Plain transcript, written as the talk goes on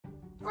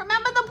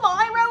Remember the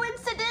Biro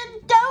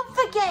incident? Don't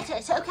forget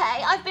it,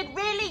 okay? I've been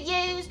really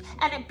used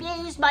and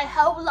abused my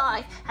whole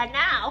life, and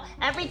now,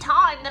 every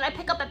time that I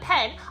pick up a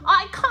pen,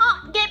 I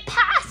can't get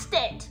past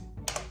it.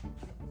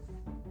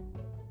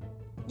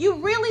 You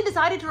really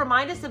decided to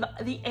remind us of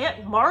the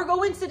Aunt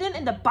Margot incident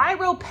and the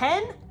Biro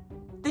pen?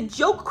 The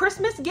joke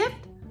Christmas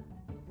gift?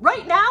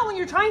 Right now when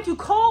you're trying to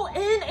call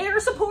in air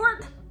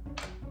support?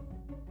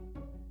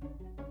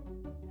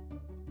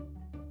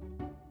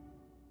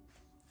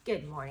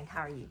 Good morning,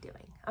 how are you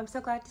doing? I'm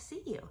so glad to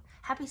see you.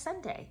 Happy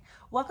Sunday.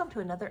 Welcome to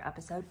another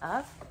episode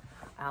of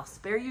I'll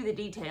Spare You the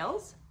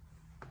Details.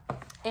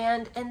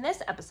 And in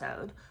this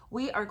episode,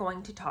 we are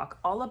going to talk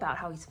all about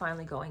how he's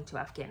finally going to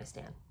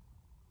Afghanistan.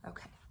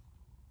 Okay.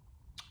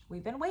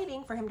 We've been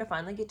waiting for him to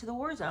finally get to the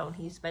war zone.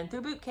 He's been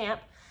through boot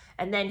camp,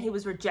 and then he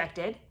was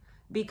rejected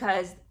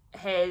because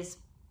his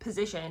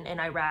position in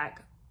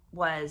Iraq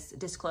was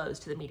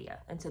disclosed to the media.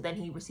 And so then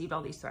he received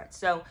all these threats.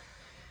 So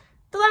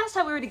the last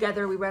time we were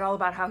together, we read all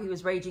about how he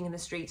was raging in the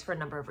streets for a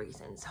number of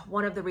reasons.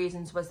 One of the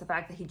reasons was the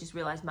fact that he just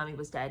realized Mommy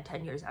was dead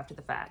 10 years after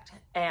the fact.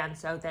 And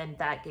so then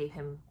that gave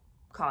him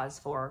cause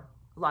for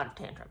a lot of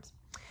tantrums.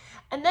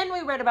 And then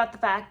we read about the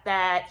fact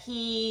that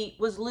he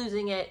was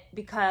losing it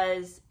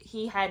because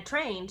he had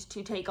trained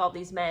to take all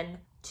these men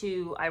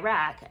to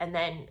Iraq, and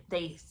then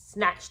they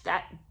snatched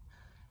that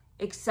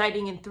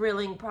exciting and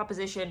thrilling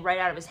proposition right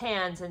out of his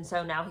hands, and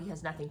so now he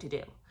has nothing to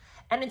do.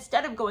 And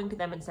instead of going to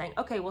them and saying,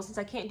 okay, well, since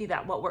I can't do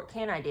that, what work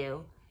can I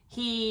do?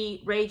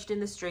 He raged in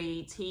the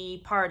streets,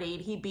 he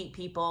partied, he beat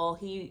people,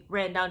 he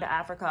ran down to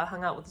Africa,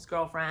 hung out with his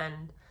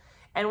girlfriend.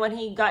 And when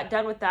he got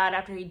done with that,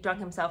 after he drunk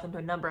himself into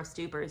a number of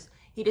stupors,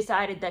 he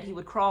decided that he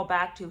would crawl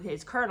back to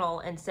his colonel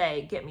and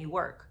say, get me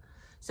work.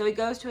 So he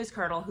goes to his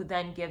colonel, who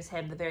then gives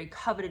him the very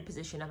coveted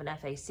position of an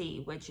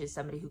FAC, which is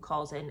somebody who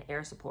calls in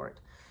air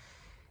support.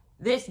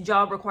 This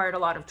job required a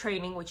lot of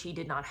training, which he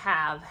did not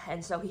have,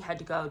 and so he had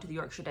to go to the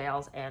Yorkshire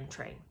Dales and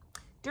train.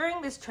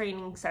 During this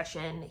training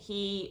session,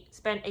 he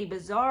spent a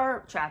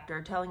bizarre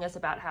chapter telling us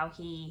about how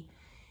he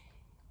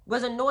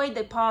was annoyed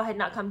that Pa had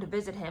not come to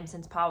visit him,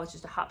 since Pa was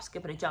just a hop,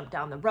 skip, and a jump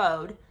down the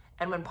road.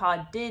 And when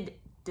Pa did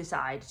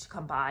decide to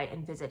come by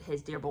and visit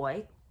his dear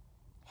boy,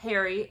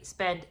 Harry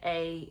spent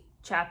a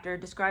chapter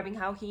describing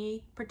how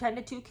he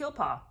pretended to kill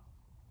Pa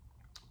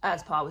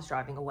as Pa was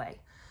driving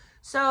away.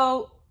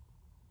 So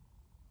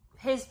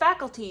his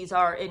faculties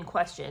are in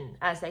question,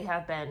 as they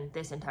have been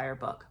this entire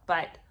book.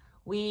 But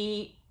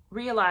we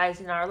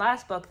realized in our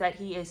last book that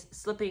he is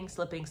slipping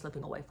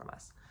away from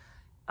us.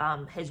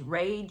 His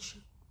rage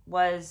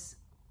was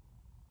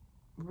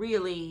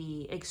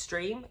really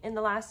extreme in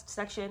the last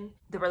section.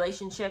 The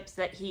relationships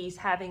that he's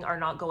having are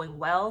not going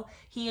well.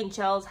 He and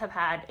Chels have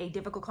had a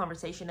difficult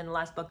conversation in the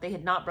last book. They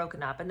had not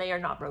broken up, and they are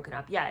not broken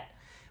up yet.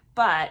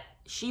 But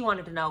she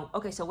wanted to know,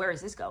 okay, so where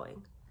is this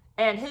going?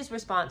 And his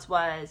response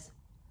was,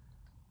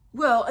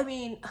 well, I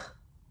mean,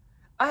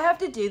 I have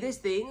to do this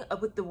thing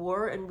with the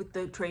war and with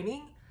the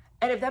training.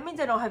 And if that means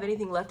I don't have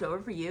anything left over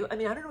for you, I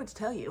mean, I don't know what to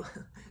tell you.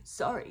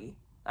 Sorry.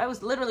 That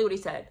was literally what he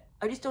said.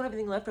 I just don't have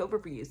anything left over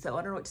for you, so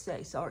I don't know what to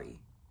say.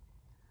 Sorry.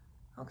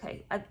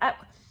 Okay.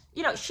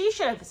 You know, she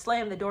should have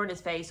slammed the door in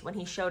his face when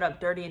he showed up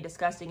dirty and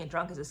disgusting and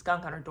drunk as a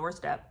skunk on her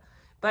doorstep.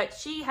 But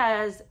she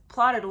has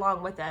plodded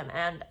along with them,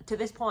 and to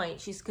this point,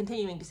 she's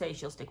continuing to say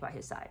she'll stick by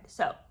his side.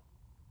 So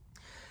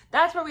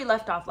that's where we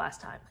left off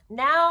last time.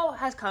 Now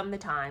has come the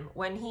time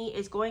when he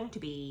is going to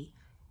be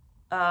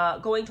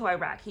going to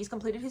Iraq. He's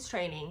completed his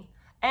training,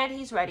 and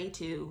he's ready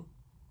to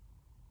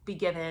be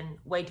given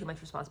way too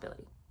much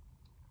responsibility.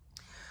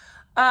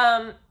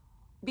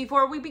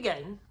 Before we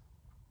begin,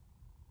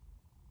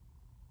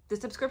 the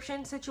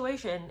subscription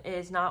situation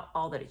is not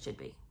all that it should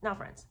be. Now,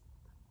 friends,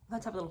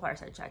 let's have a little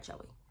fireside chat, shall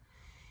we?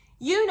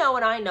 You know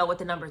and I know what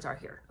the numbers are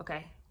here,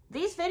 okay?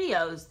 These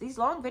videos, these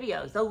long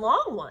videos, the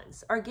long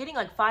ones are getting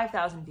like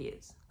 5,000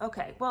 views.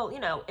 Okay, well,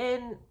 you know,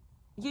 in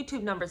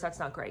YouTube numbers, that's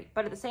not great.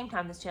 But at the same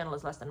time, this channel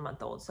is less than a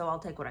month old, so I'll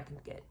take what I can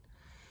get.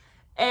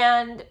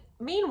 And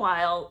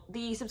meanwhile,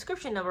 the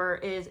subscription number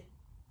is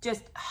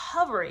just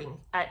hovering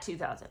at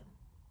 2,000.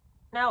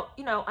 Now,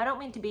 you know, I don't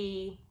mean to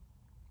be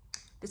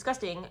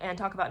disgusting and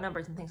talk about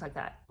numbers and things like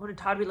that. What a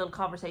tawdry little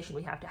conversation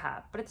we have to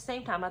have. But at the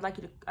same time, I'd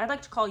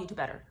like to call you to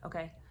better,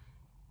 okay?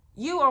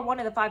 You are one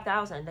of the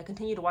 5,000 that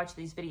continue to watch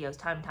these videos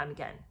time and time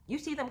again. You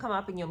see them come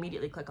up and you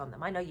immediately click on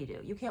them. I know you do.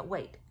 You can't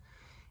wait.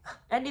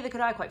 And neither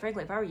could I, quite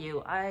frankly. If I were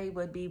you, I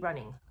would be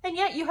running. And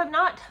yet you have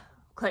not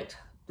clicked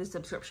the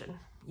subscription.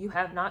 You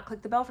have not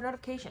clicked the bell for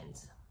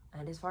notifications.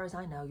 And as far as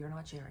I know, you're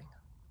not sharing.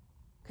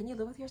 Can you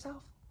live with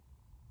yourself?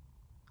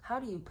 How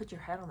do you put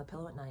your head on the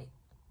pillow at night?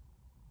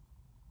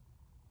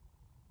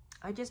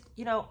 I just,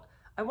 you know,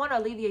 I want to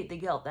alleviate the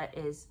guilt that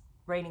is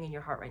reigning in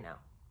your heart right now.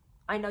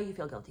 I know you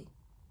feel guilty.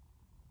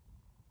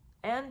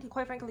 And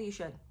quite frankly, you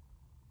should.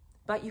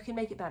 But you can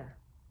make it better.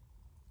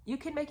 You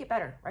can make it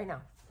better right now.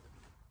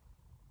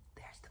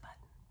 There's the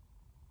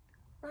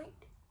button.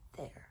 Right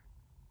there.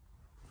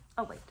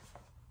 Oh, wait.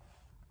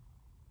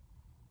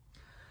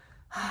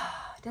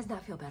 Does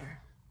not feel better.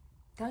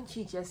 Don't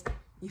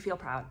you feel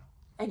proud?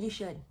 And you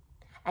should.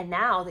 And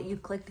now that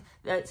you've clicked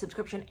the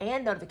subscription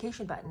and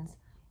notification buttons,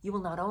 you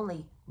will not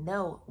only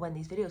know when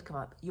these videos come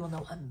up, you will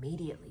know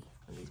immediately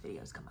when these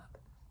videos come up.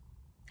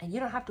 And you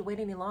don't have to wait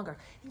any longer.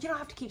 You don't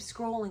have to keep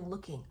scrolling,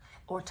 looking,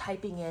 or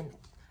typing in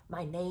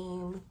my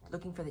name,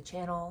 looking for the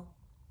channel.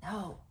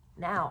 No,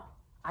 now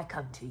I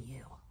come to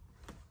you.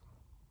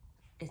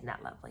 Isn't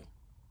that lovely?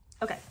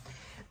 Okay,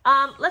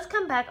 let's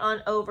come back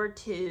on over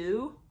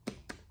to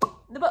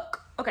the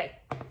book. Okay,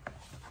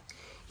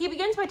 he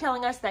begins by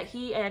telling us that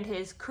he and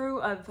his crew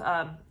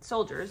of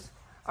soldiers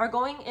are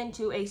going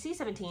into a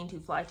C-17 to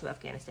fly to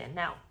Afghanistan.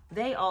 Now,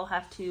 they all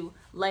have to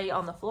lay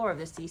on the floor of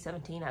this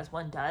C-17 as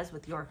one does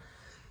with your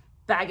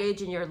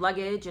baggage and your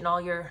luggage and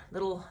all your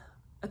little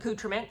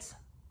accoutrements.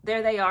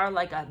 There they are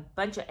like a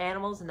bunch of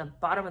animals in the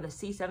bottom of the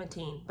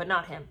C-17, but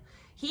not him.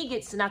 He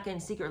gets snuck in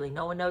secretly.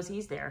 No one knows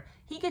he's there.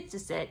 He gets to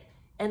sit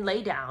and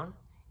lay down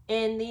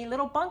in the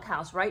little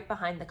bunkhouse right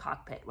behind the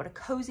cockpit. What a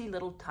cozy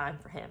little time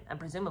for him. And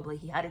presumably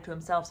he had it to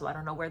himself, so I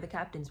don't know where the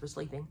captains were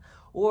sleeping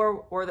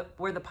or where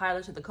the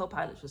pilots or the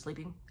co-pilots were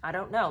sleeping. I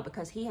don't know,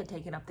 because he had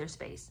taken up their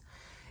space.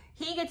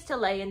 He gets to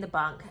lay in the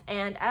bunk,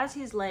 and as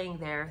he's laying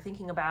there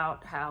thinking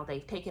about how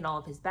they've taken all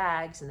of his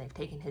bags and they've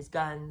taken his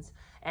guns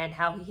and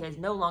how he is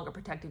no longer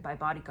protected by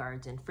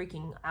bodyguards and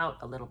freaking out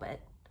a little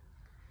bit,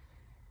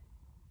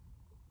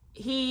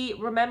 he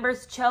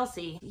remembers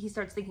Chelsea. He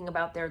starts thinking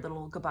about their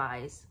little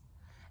goodbyes.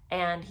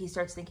 And he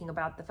starts thinking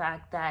about the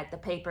fact that the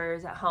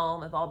papers at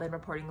home have all been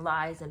reporting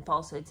lies and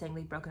falsehoods, saying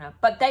they've broken up.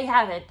 But they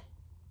haven't.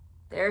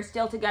 They're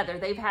still together.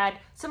 They've had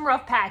some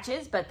rough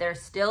patches, but they're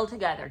still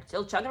together,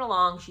 still chugging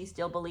along. She's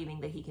still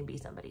believing that he can be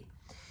somebody.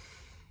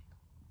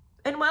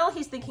 And while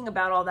he's thinking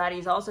about all that,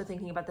 he's also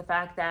thinking about the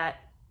fact that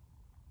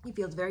he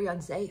feels very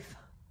unsafe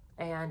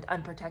and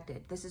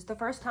unprotected. This is the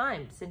first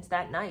time since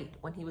that night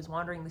when he was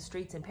wandering the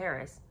streets in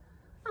Paris.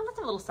 Oh, let's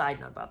have a little side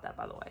note about that,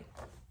 by the way.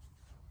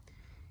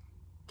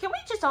 Can we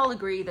just all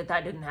agree that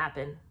that didn't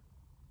happen?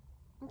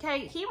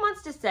 Okay, he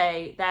wants to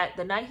say that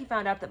the night he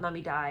found out that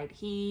Mummy died,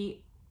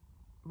 he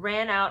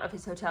ran out of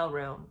his hotel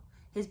room.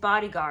 His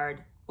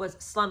bodyguard was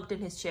slumped in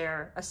his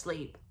chair,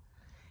 asleep.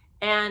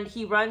 And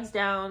he runs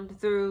down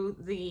through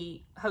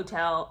the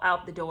hotel,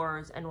 out the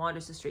doors, and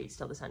wanders the streets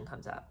till the sun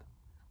comes up.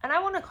 And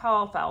I want to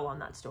call foul on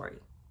that story.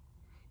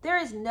 There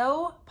is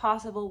no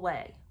possible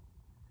way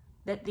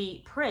that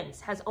the prince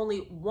has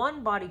only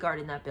one bodyguard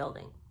in that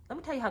building. Let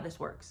me tell you how this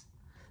works.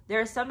 There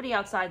is somebody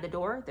outside the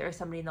door. There is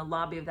somebody in the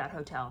lobby of that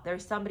hotel. There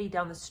is somebody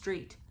down the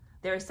street.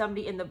 There is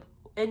somebody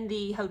in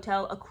the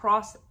hotel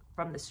across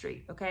from the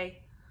street,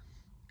 okay?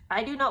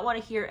 I do not want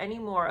to hear any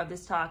more of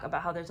this talk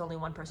about how there's only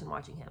one person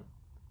watching him.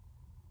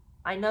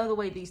 I know the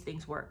way these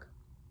things work.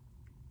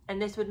 And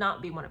this would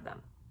not be one of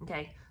them,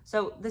 okay?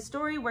 So the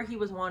story where he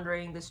was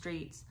wandering the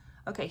streets,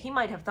 okay, he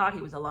might have thought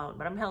he was alone,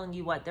 but I'm telling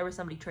you what, there was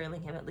somebody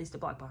trailing him at least a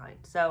block behind.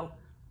 So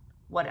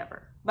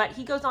whatever. But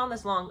he goes on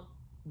this long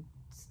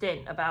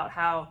stint about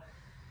how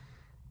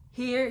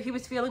he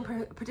was feeling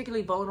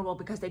particularly vulnerable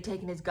because they'd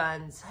taken his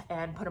guns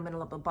and put him in a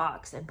little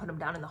box and put him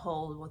down in the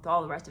hole with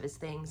all the rest of his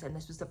things, and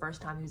this was the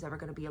first time he was ever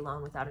going to be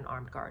alone without an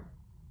armed guard.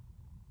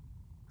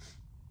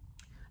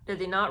 Did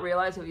they not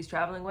realize who he's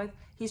traveling with?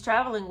 He's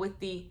traveling with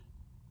the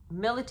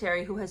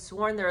military who has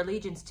sworn their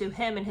allegiance to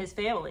him and his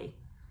family.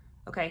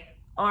 Okay,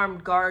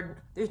 armed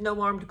guard. There's no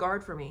armed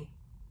guard for me.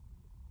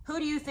 Who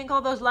do you think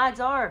all those lads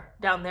are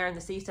down there in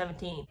the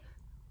C-17?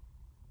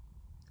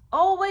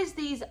 Always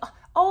these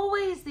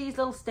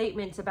little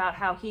statements about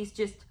how he's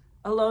just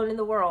alone in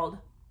the world,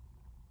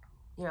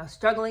 you know,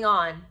 struggling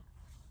on.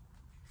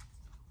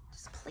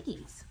 Just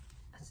please.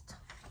 That's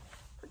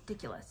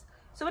ridiculous.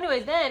 So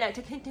anyway, then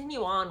to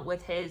continue on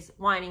with his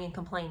whining and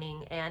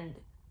complaining and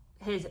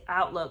his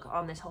outlook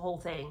on this whole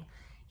thing,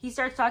 he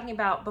starts talking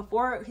about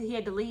before he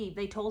had to leave,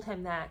 they told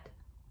him that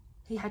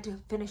he had to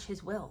finish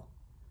his will.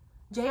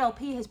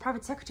 JLP, his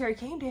private secretary,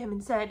 came to him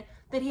and said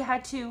that he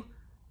had to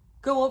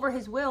go over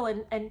his will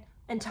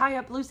and tie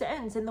up loose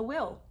ends in the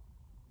will.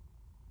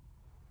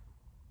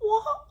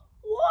 What?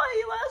 Why are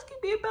you asking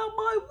me about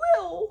my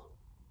will?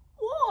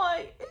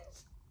 Why?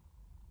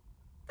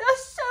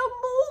 That's so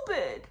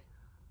morbid.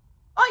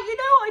 You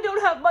know I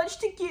don't have much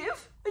to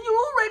give, and you're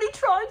already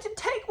trying to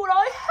take what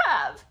I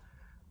have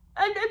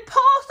and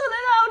parcel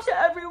it out to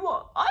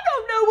everyone. I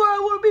don't know where I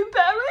want to be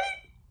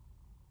buried.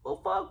 Well,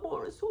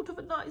 Frogmore is sort of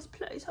a nice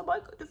place. I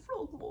might go to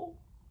Frogmore.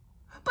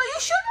 But you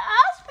shouldn't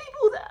ask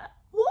people that.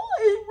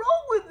 What is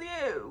wrong with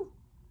you?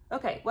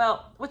 Okay,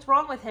 well, what's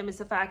wrong with him is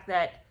the fact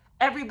that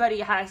everybody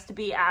has to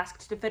be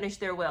asked to finish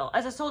their will.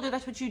 As a soldier,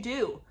 that's what you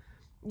do.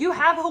 You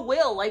have a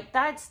will. Like,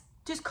 that's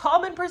just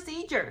common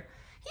procedure.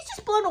 He's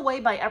just blown away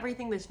by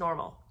everything that's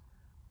normal.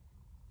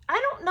 I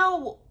don't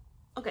know.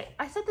 Okay,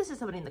 I said this to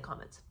somebody in the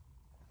comments.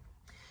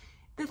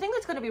 The thing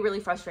that's going to be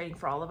really frustrating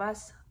for all of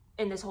us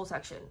in this whole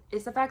section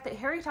is the fact that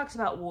Harry talks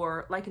about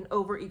war like an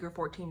overeager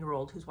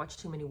 14-year-old who's watched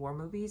too many war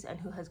movies and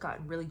who has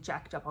gotten really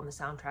jacked up on the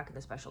soundtrack and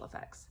the special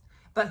effects,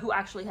 but who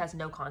actually has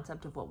no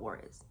concept of what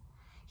war is.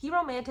 He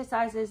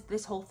romanticizes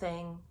this whole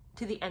thing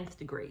to the nth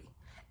degree.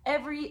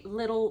 Every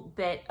little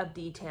bit of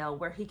detail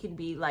where he can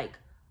be like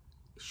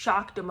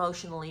shocked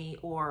emotionally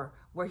or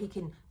where he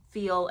can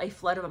feel a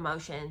flood of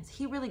emotions,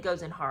 he really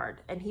goes in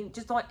hard. And he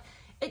just thought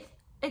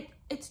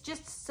it's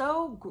just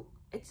so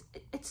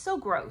it's so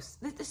gross.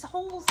 This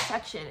whole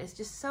section is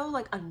just so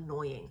like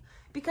annoying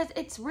because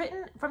it's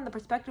written from the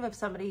perspective of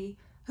somebody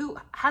who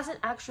hasn't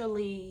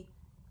actually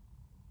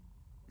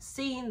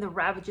seen the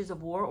ravages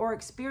of war or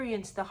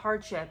experienced the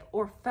hardship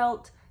or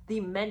felt the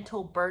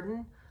mental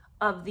burden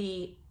of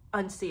the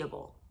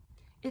unseeable.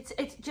 It's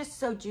just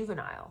so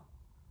juvenile.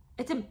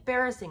 It's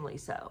embarrassingly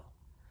so.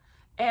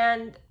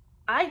 And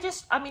I'm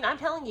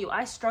telling you,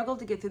 I struggled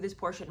to get through this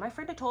portion. My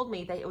friend had told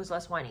me that it was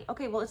less whiny.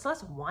 Okay, well, it's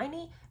less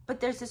whiny, but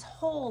there's this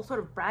whole sort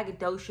of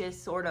braggadocious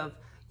sort of,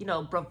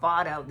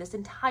 bravado, this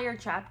entire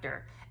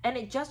chapter. And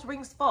it just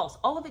rings false.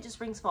 All of it just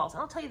rings false.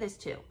 And I'll tell you this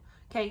too.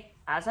 Okay,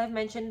 as I've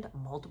mentioned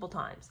multiple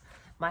times,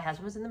 my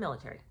husband was in the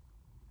military.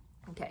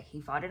 Okay, he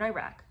fought in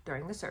Iraq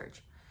during the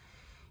surge.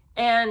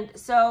 And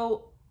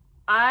so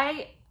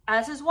I,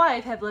 as his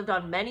wife, have lived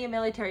on many a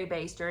military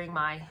base during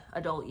my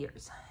adult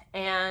years.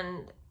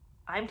 And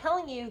I'm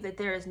telling you that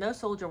there is no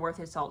soldier worth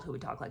his salt who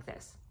would talk like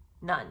this.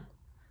 None.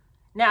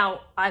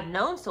 Now, I've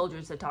known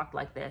soldiers that talked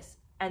like this,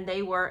 and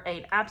they were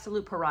an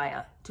absolute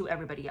pariah to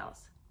everybody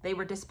else. They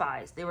were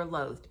despised. They were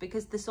loathed,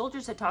 because the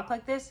soldiers that talk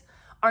like this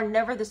are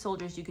never the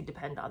soldiers you could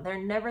depend on. They're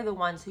never the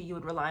ones who you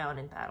would rely on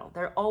in battle.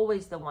 They're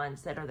always the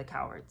ones that are the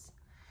cowards.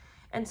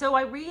 And so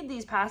I read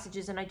these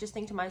passages and I just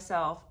think to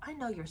myself, I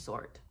know your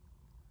sort.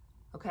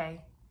 Okay?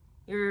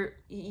 You're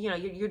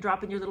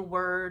dropping your little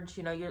words,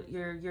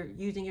 you're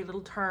using your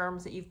little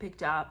terms that you've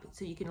picked up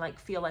so you can like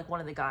feel like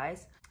one of the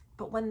guys.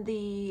 But when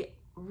the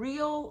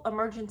real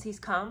emergencies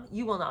come,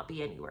 you will not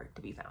be anywhere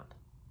to be found.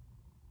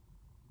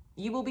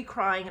 You will be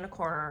crying in a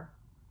corner,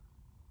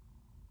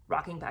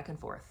 rocking back and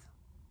forth.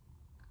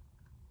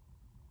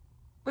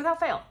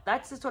 Without fail.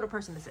 That's the sort of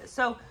person this is.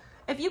 So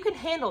if you can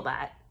handle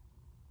that,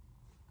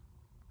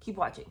 keep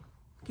watching,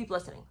 keep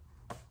listening.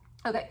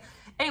 Okay.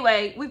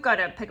 Anyway, we've got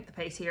to pick up the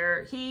pace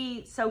here.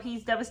 He's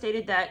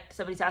devastated that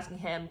somebody's asking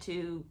him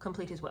to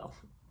complete his will.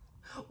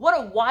 What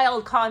a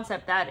wild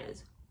concept that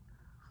is.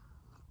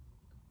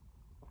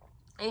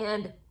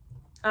 And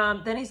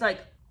then he's like,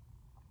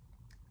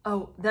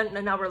 now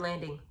we're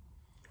landing.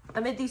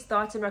 Amid these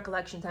thoughts and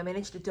recollections, I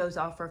managed to doze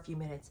off for a few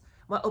minutes.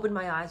 When I opened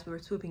my eyes, we were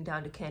swooping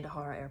down to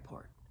Kandahar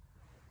Airport.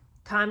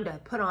 Time to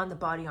put on the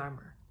body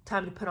armor.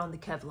 Time to put on the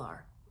Kevlar.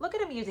 Look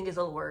at him using his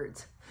little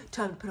words.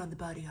 Time to put on the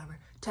body armor.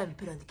 Time to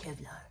put on the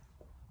Kevlar.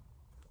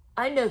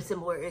 I know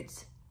some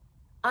words.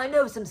 I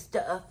know some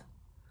stuff.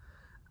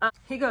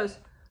 He goes,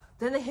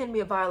 then they hand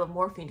me a vial of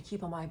morphine to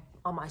keep on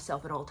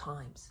myself at all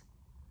times.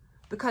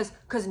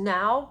 Because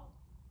now,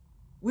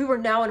 we were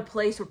now in a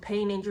place where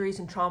pain, injuries,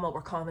 and trauma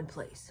were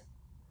commonplace.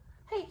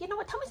 Hey, you know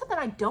what? Tell me something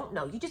I don't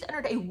know. You just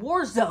entered a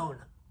war zone.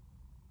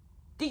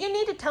 Do you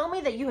need to tell me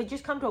that you had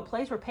just come to a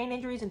place where pain,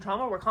 injuries, and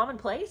trauma were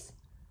commonplace?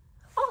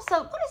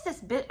 Also, what is this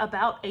bit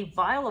about a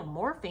vial of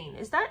morphine?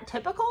 Is that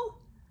typical?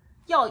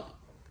 Y'all,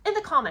 in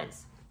the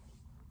comments.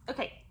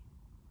 Okay,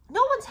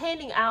 no one's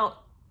handing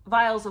out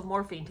vials of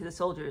morphine to the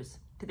soldiers,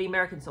 to the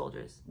American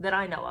soldiers that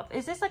I know of.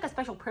 Is this like a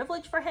special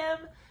privilege for him?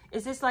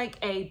 Is this like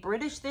a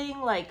British thing?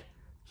 Like,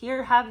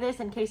 here, have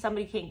this in case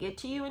somebody can't get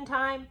to you in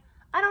time?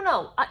 I don't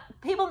know.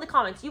 People in the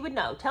comments, you would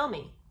know. Tell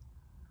me.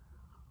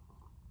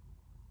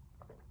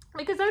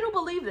 Because I don't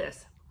believe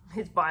this.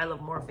 His vial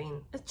of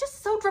morphine. It's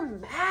just so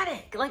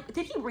dramatic. Like,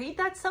 did he read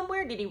that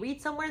somewhere? Did he read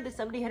somewhere that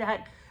somebody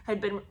had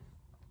been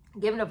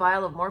given a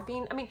vial of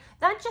morphine? I mean,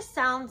 that just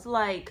sounds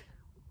like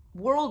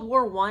World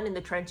War I in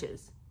the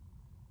trenches.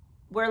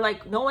 Where,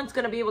 like, no one's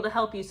going to be able to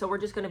help you, so we're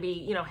just going to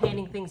be,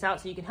 handing things out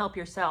so you can help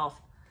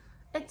yourself.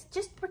 It's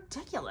just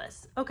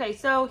ridiculous. Okay,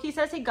 so he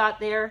says he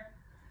got there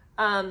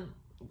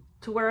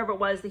to wherever it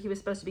was that he was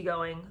supposed to be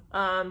going,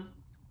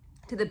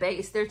 to the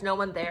base. There's no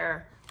one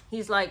there.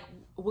 He's like,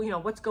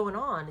 well, what's going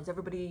on? Is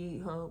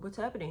everybody, what's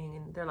happening?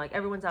 And they're like,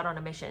 everyone's out on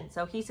a mission.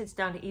 So he sits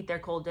down to eat their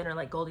cold dinner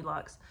like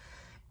Goldilocks.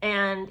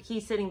 And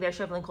he's sitting there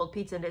shoveling cold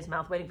pizza into his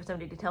mouth, waiting for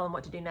somebody to tell him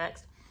what to do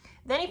next.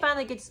 Then he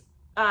finally gets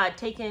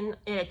taken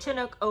in a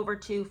Chinook over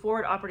to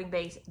Forward Operating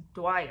Base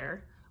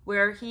Dwyer,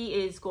 where he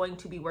is going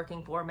to be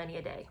working for many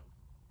a day.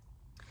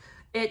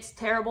 It's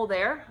terrible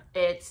there.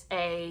 It's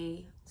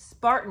a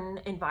Spartan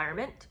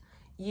environment.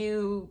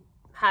 You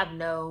have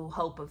no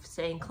hope of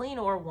staying clean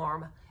or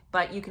warm,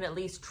 but you can at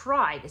least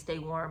try to stay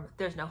warm.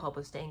 There's no hope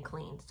of staying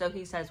clean. So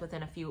he says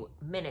within a few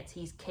minutes,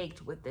 he's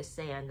caked with this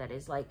sand that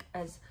is like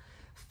as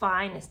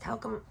fine as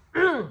talcum,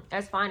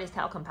 as fine as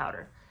talcum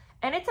powder.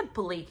 And it's a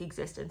bleak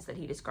existence that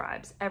he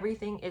describes.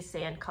 Everything is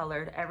sand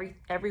colored.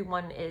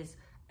 Everyone is,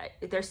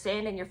 there's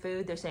sand in your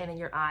food. There's sand in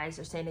your eyes.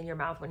 There's sand in your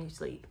mouth when you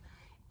sleep.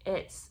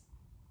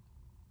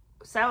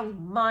 Sounds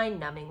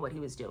mind-numbing what he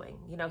was doing.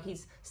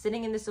 He's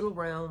sitting in this little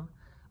room,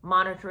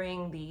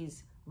 monitoring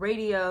these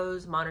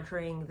radios,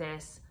 monitoring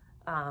this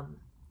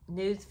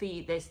news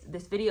feed,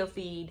 this video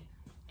feed,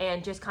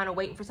 and just kind of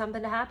waiting for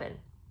something to happen.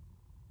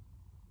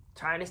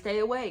 Trying to stay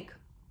awake.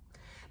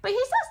 But he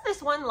says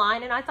this one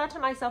line, and I thought to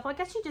myself, I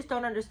guess you just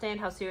don't understand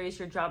how serious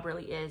your job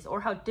really is,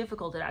 or how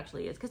difficult it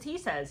actually is. Because he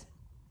says,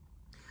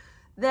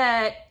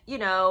 that, you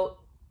know,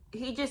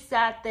 he just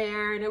sat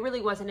there and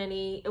it wasn't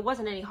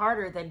any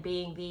harder than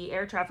being the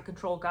air traffic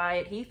control guy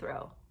at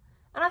Heathrow.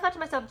 And I thought to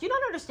myself, do you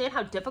not understand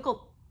how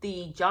difficult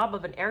the job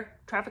of an air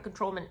traffic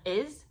controlman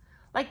is?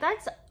 Like,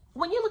 that's,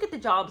 when you look at the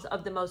jobs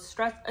of the most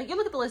you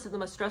look at the list of the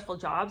most stressful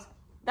jobs,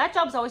 that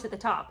job's always at the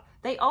top.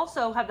 They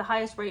also have the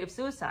highest rate of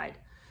suicide.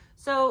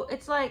 So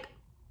it's like,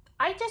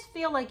 I just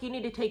feel like you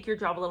need to take your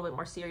job a little bit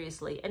more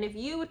seriously. And if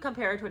you would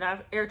compare it to an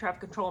air traffic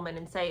controlman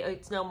and say, oh,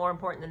 it's no more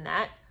important than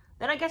that,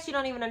 then I guess you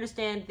don't even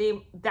understand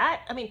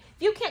I mean, if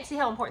you can't see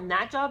how important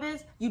that job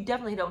is, you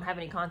definitely don't have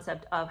any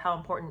concept of how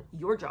important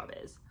your job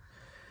is.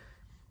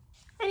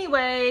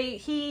 Anyway,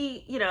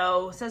 he, you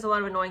know, says a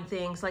lot of annoying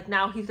things. Like,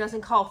 now he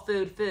doesn't call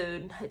food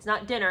food. It's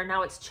not dinner.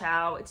 Now it's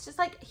chow. It's just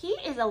like, he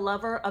is a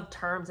lover of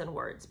terms and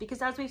words,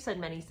 because as we've said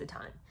many a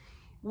time,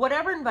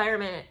 whatever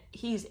environment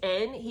he's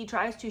in, he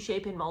tries to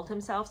shape and mold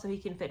himself so he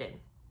can fit in.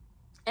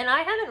 And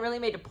I haven't really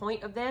made a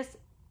point of this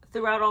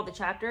throughout all the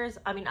chapters.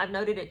 I mean, I've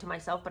noted it to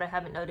myself, but I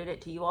haven't noted it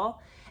to you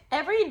all.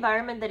 Every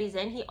environment that he's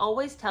in, he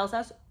always tells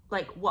us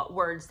like what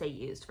words they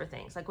used for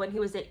things. Like when he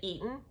was at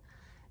Eton,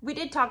 we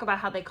did talk about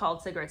how they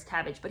called cigarettes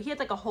tabbage, but he had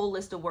like a whole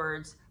list of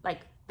words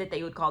like that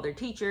they would call their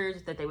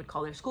teachers, that they would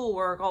call their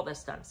schoolwork, all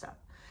this fun stuff.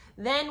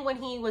 Then when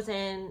he was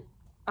in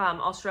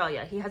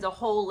Australia, he has a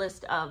whole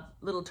list of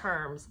little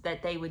terms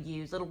that they would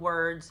use, little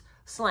words,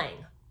 slang.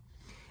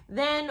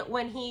 Then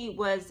when he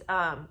was,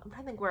 I'm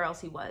trying to think where else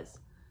he was.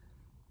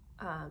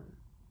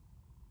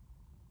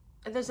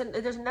 There's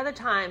another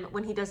time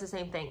when he does the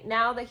same thing.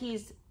 Now that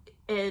he's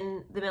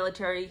in the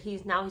military,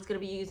 he's going to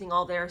be using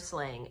all their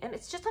slang, and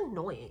it's just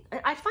annoying.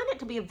 I find it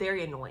to be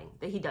very annoying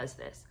that he does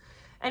this.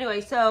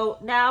 Anyway, so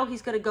now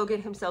he's going to go get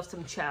himself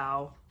some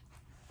chow.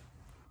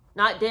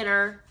 Not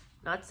dinner,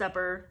 not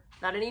supper,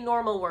 not any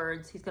normal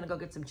words. He's going to go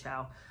get some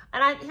chow.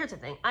 And here's the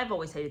thing. I've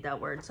always hated that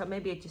word, so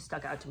maybe it just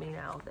stuck out to me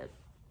now that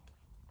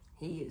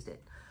he used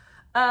it.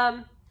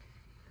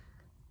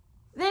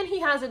 Then he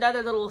has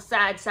another little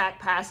sad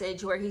sack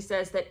passage where he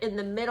says that in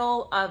the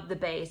middle of the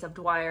base of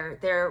Dwyer,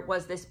 there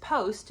was this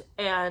post,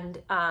 and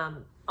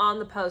on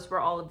the post were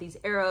all of these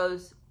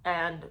arrows,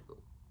 and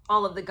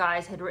all of the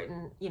guys had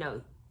written, you know,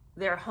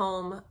 their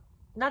home,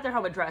 not their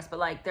home address, but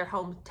like their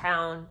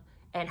hometown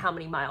and how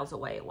many miles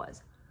away it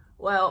was.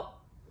 Well,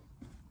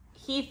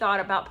 he thought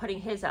about putting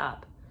his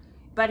up,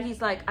 but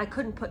he's like, I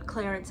couldn't put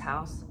Clarence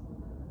House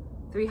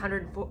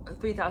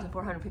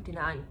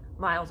 3,459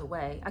 miles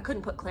away. I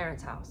couldn't put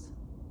Clarence House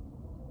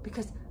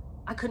because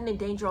I couldn't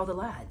endanger all the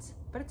lads.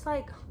 But it's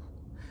like,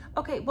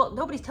 okay, well,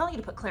 nobody's telling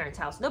you to put Clarence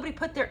House. Nobody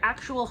put their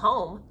actual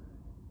home.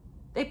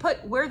 They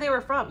put where they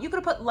were from. You could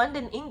have put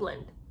London,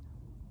 England.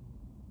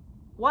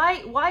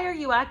 Why are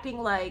you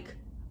acting like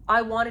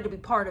I wanted to be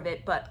part of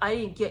it, but I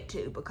didn't get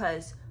to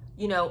because,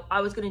 you know, I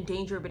was going to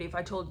endanger everybody if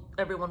I told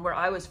everyone where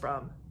I was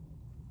from?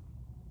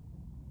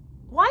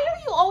 Why are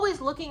you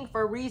always looking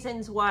for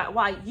reasons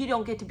why you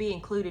don't get to be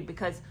included?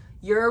 Because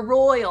you're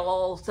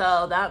royal,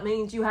 so that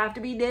means you have to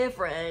be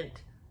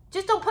different.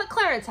 Just don't put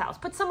Clarence House.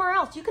 Put somewhere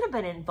else. You could have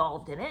been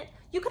involved in it.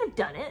 You could have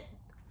done it.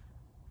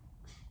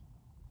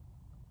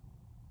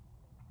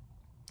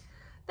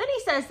 Then he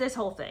says this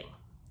whole thing.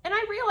 And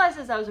I realized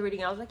as I was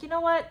reading, I was like, you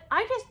know what?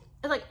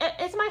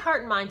 It's my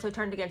heart and mind so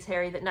turned against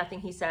Harry that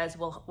nothing he says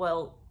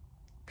will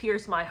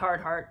pierce my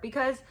hard heart,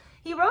 because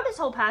he wrote his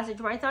whole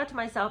passage where I thought to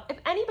myself, if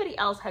anybody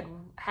else had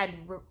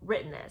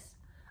written this,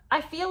 I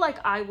feel like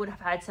I would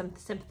have had some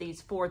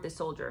sympathies for the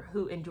soldier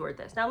who endured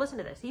this. Now listen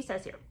to this. He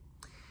says here,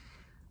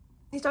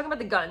 he's talking about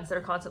the guns that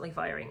are constantly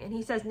firing. And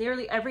he says,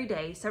 nearly every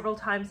day, several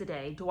times a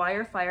day,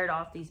 Dwyer fired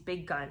off these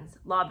big guns,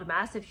 lobbed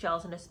massive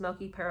shells in a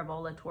smoky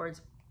parabola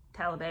towards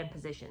Taliban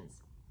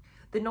positions.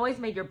 The noise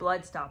made your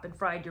blood stop and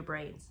fried your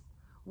brains.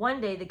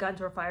 One day, the guns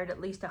were fired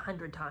at least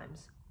 100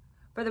 times.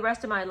 For the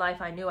rest of my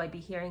life, I knew I'd be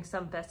hearing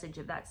some vestige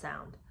of that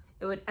sound.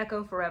 It would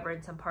echo forever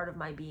in some part of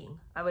my being.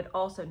 I would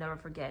also never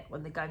forget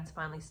when the guns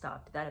finally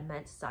stopped, that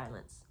immense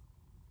silence.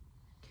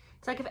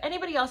 It's like if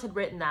anybody else had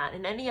written that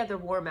in any other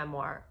war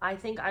memoir, I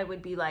think I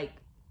would be like,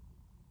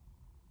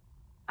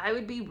 I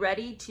would be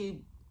ready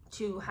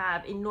to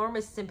have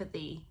enormous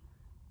sympathy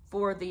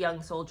for the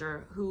young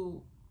soldier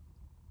who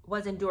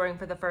was enduring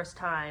for the first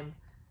time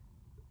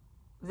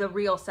the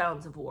real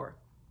sounds of war.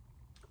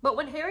 But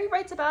when Harry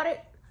writes about it,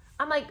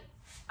 I'm like,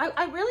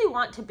 I really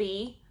want to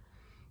be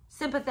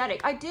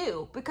sympathetic. I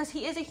do, because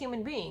he is a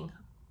human being.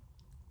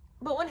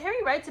 But when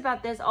Harry writes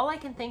about this, all I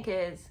can think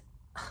is,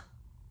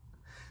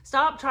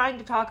 stop trying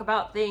to talk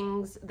about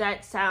things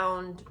that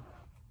sound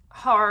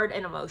hard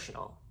and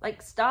emotional.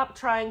 Like, stop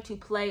trying to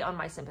play on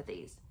my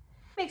sympathies.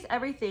 He makes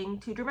everything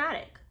too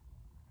dramatic.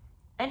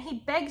 And he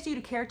begs you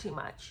to care too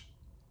much.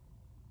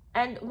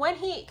 And when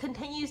he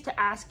continues to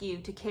ask you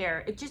to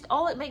care,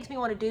 all it makes me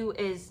want to do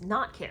is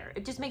not care.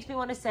 It just makes me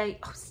want to say,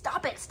 oh,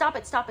 stop it, stop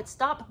it, stop it,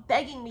 stop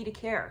begging me to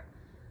care.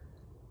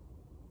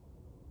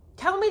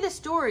 Tell me the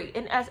story,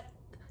 and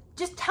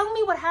just tell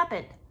me what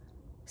happened.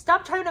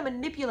 Stop trying to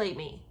manipulate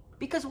me.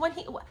 Because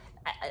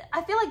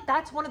I feel like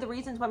that's one of the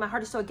reasons why my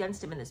heart is so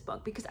against him in this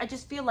book, because I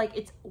just feel like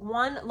it's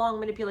one long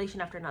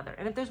manipulation after another.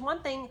 And if there's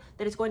one thing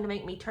that is going to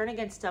make me turn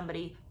against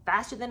somebody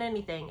faster than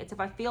anything, it's if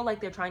I feel like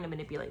they're trying to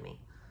manipulate me.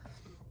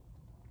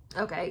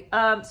 Okay,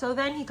 so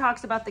then he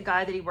talks about the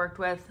guy that he worked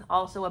with,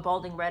 also a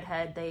balding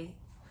redhead. They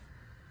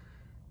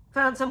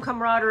found some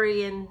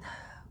camaraderie in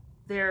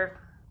their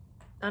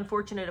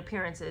unfortunate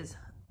appearances.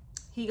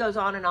 He goes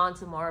on and on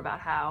some more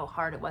about how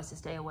hard it was to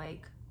stay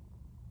awake.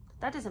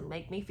 That doesn't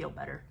make me feel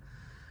better.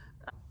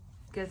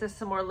 Gives us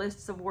some more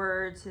lists of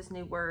words, his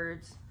new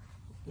words.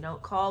 You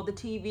don't call the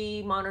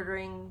TV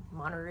monitoring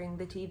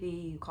the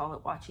TV. You call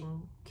it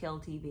watching kill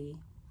TV.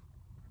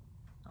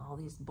 All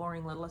these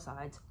boring little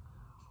asides.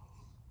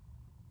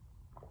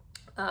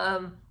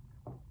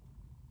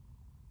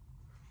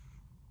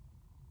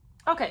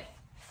 Okay.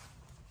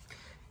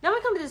 Now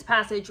we come to this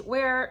passage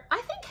where I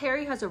think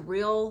Harry has a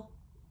real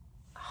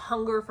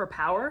hunger for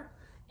power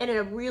and in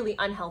a really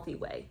unhealthy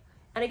way.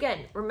 And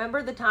again,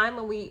 remember the time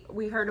when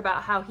we heard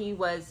about how he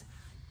was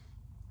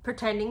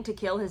pretending to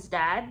kill his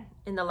dad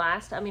in the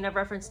last, I mean, I've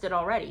referenced it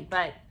already,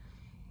 but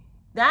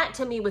that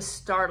to me was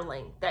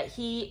startling, that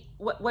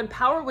when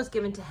power was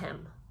given to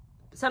him,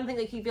 something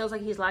that he feels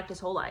like he's lacked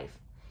his whole life,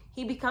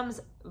 he becomes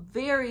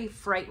very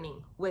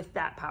frightening with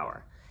that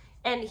power.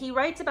 And he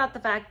writes about the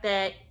fact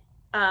that,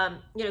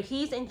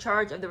 he's in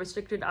charge of the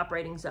restricted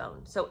operating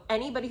zone. So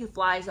anybody who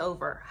flies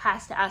over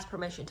has to ask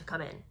permission to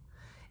come in.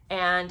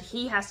 And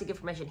he has to give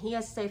permission. He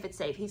has to say if it's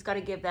safe. He's got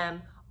to give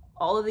them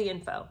all of the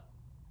info.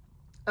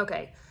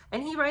 Okay,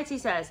 and he writes, he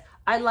says,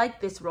 I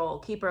like this role,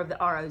 keeper of the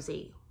ROZ,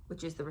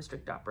 which is the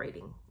restricted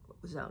operating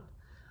zone.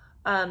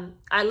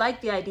 I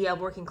like the idea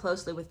of working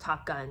closely with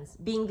top guns,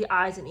 being the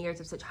eyes and ears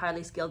of such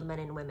highly skilled men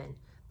and women,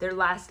 their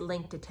last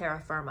link to terra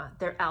firma,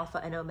 their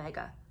alpha and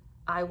omega.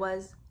 I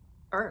was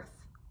Earth.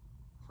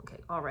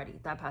 Okay, already,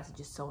 that passage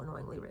is so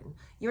annoyingly written.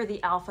 You're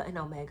the alpha and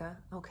omega?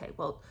 Okay,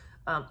 well,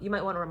 you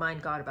might want to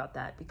remind God about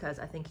that, because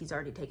I think he's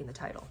already taken the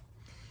title.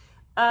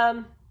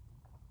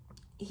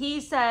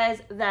 He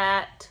says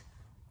that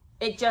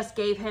it just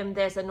gave him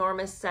this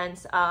enormous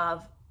sense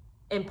of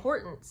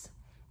importance.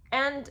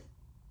 And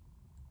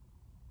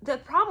the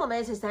problem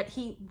is that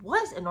he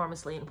was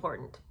enormously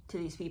important to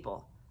these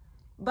people.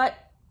 But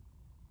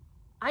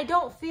I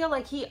don't feel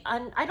like he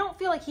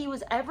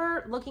was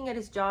ever looking at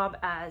his job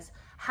as,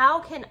 how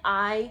can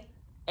I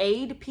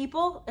aid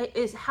people? It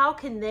is, how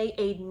can they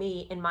aid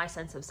me in my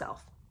sense of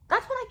self?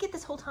 That's what I get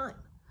this whole time.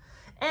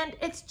 And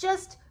it's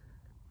just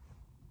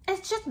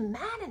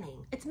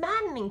maddening. It's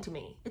maddening to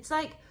me. It's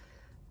like,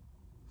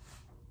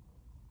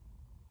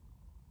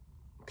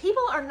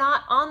 people are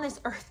not on this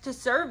earth to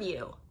serve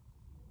you.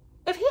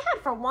 If he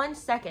had for 1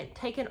 second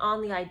taken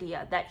on the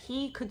idea that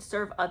he could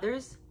serve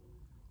others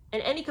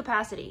in any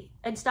capacity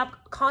and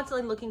stop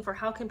constantly looking for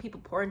how can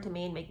people pour into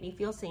me and make me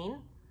feel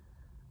seen,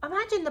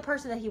 imagine the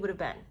person that he would have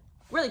been.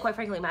 Really, quite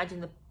frankly, imagine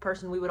the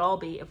person we would all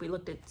be if we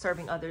looked at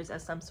serving others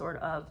as some sort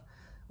of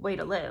way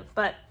to live.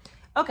 But,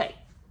 okay.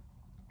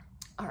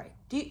 All right.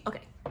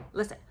 Okay,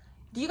 listen.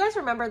 Do you guys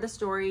remember the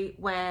story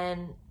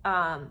when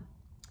Aunt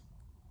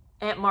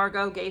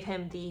Margot gave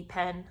him the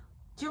pen?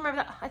 Do you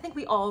remember that? I think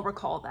we all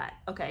recall that.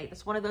 Okay,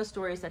 it's one of those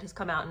stories that has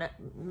come out and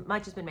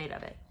much has been made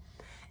of it.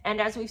 And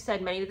as we've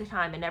said many of the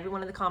time, and everyone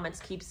in the comments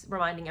keeps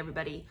reminding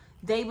everybody,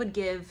 they would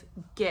give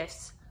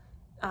gifts.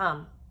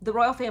 The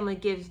royal family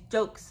gives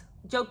joke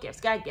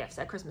gifts, gag gifts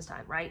at Christmas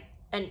time, right?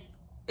 And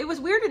it was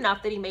weird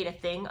enough that he made a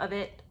thing of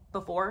it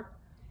before.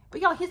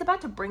 But y'all, he's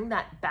about to bring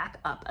that back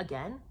up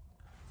again.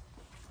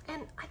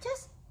 And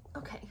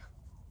okay.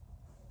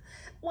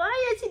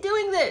 Why is he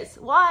doing this?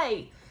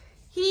 Why?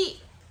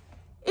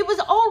 It was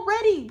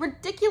already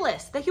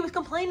ridiculous that he was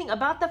complaining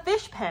about the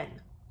fish pen.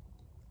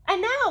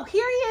 And now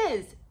here he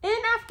is in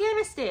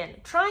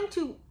Afghanistan trying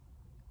to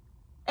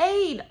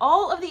aid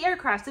all of the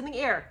aircrafts in the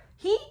air.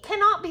 He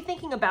cannot be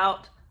thinking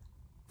about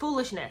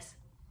foolishness.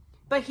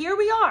 But here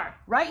we are,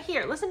 right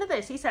here. Listen to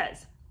this. He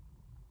says,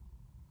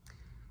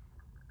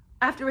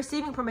 after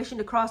receiving permission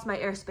to cross my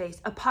airspace,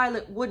 a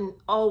pilot wouldn't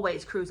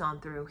always cruise on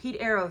through. He'd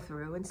arrow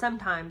through, and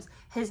sometimes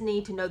his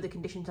need to know the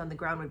conditions on the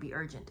ground would be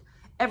urgent.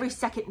 Every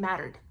second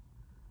mattered.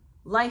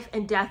 Life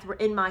and death were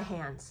in my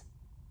hands.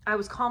 I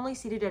was calmly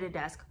seated at a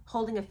desk,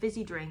 holding a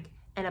fizzy drink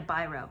and a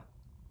biro.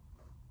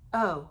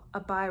 Oh,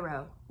 a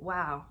biro.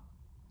 Wow.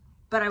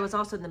 But I was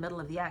also in the middle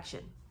of the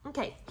action.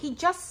 Okay, he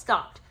just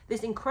stopped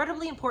this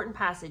incredibly important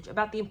passage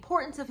about the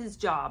importance of his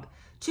job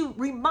to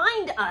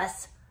remind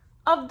us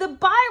of the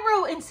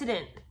biro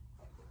incident.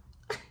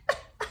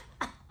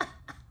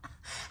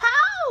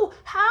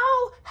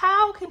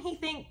 How can he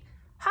think,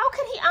 how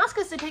can he ask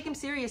us to take him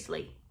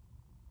seriously?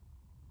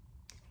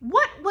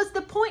 What was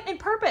the point and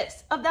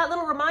purpose of that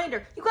little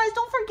reminder? You guys,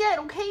 don't forget,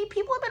 okay?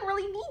 People have been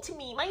really mean to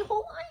me my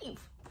whole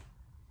life.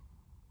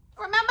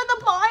 Remember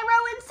the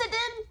biro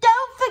incident?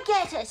 Don't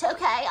forget it,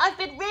 okay? I've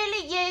been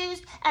really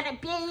used and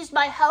abused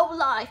my whole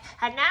life.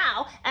 And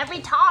now,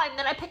 every time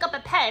that I pick up a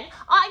pen,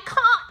 I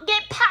can't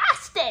get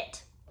past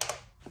it.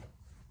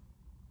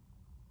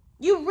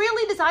 You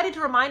really decided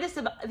to remind us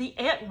of the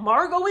Aunt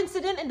Margot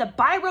incident in the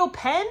biro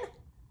pen?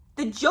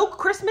 The joke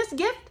Christmas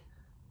gift?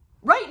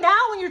 Right now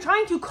when you're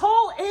trying to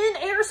call in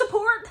air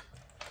support?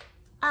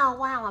 Oh,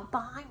 wow, a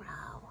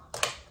biro.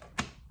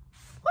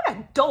 What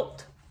a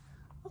dolt.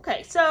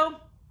 Okay, so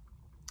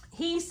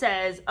he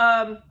says,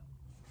 I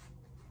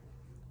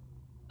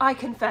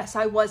confess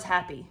I was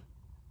happy.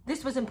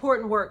 This was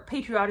important work,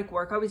 patriotic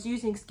work. I was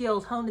using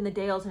skills honed in the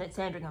Dales and at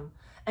Sandringham,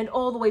 and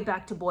all the way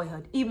back to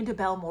boyhood, even to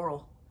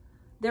Balmoral.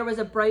 There was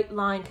a bright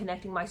line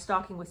connecting my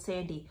stalking with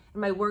Sandy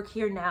and my work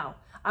here now.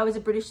 I was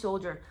a British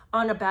soldier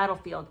on a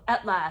battlefield,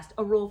 at last,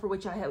 a role for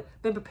which I have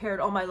been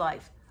prepared all my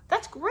life.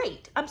 That's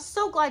great. I'm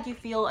so glad you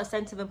feel a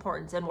sense of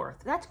importance and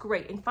worth. That's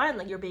great. And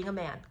finally, you're being a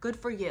man. Good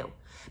for you.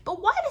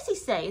 But why does he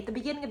say at the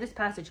beginning of this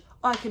passage,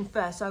 I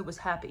confess I was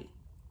happy?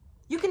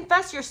 You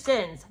confess your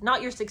sins,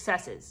 not your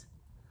successes.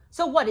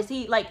 So what, is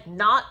he like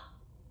not,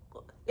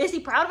 is he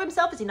proud of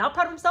himself? Is he not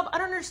proud of himself? I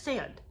don't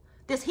understand.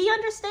 Does he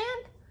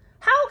understand?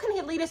 How can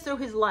he lead us through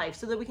his life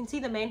so that we can see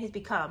the man he's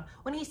become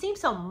when he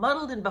seems so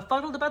muddled and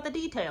befuddled about the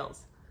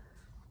details?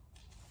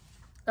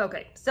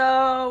 Okay,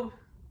 so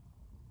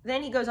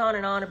then he goes on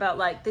and on about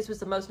like this was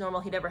the most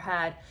normal he'd ever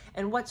had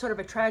and what sort of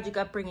a tragic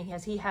upbringing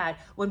has he had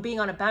when being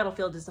on a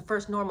battlefield is the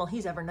first normal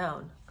he's ever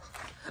known.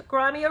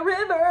 Cry me a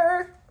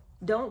river.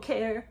 Don't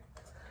care.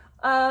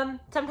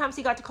 Sometimes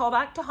he got to call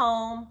back to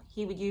home.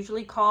 He would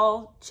usually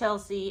call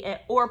Chelsea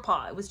or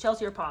Pa. It was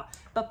Chelsea or Pa.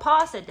 But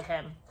Pa said to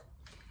him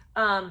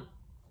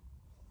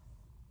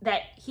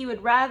that he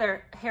would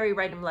rather Harry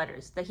write him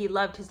letters, that he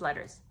loved his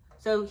letters.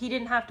 So he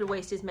didn't have to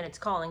waste his minutes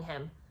calling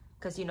him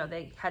because, you know,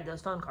 they had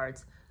those phone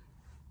cards.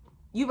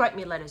 You write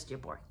me letters, dear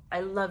boy.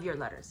 I love your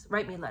letters.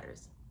 Write me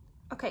letters.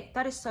 Okay,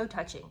 that is so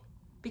touching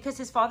because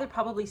his father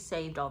probably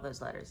saved all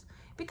those letters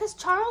because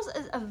Charles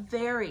is a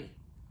very,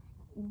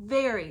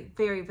 very,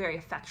 very, very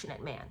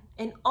affectionate man.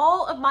 In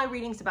all of my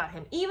readings about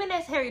him, even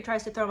as Harry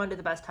tries to throw him under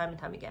the bus time and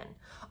time again,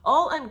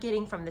 all I'm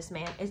getting from this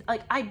man is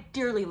like, I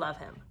dearly love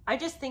him. I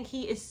just think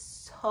he is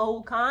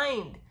so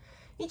kind.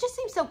 He just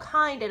seems so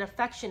kind and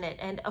affectionate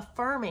and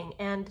affirming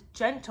and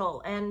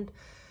gentle. And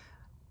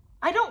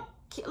I don't,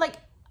 like,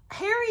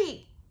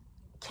 Harry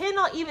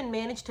cannot even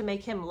manage to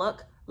make him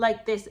look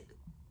like this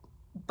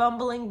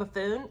bumbling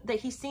buffoon that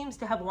he seems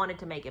to have wanted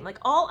to make him. Like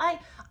I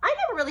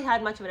never really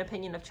had much of an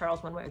opinion of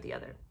Charles one way or the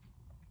other.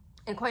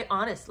 And quite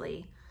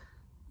honestly,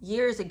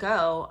 years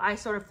ago, I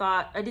sort of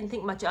thought, I didn't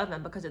think much of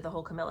him because of the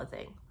whole Camilla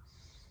thing.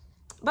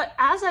 But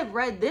as I've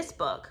read this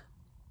book,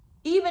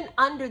 even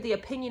under the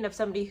opinion of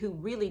somebody who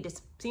really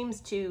just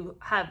seems to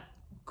have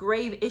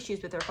grave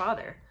issues with her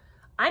father,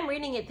 I'm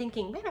reading it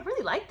thinking, man, I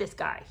really like this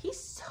guy. He's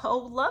so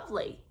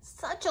lovely.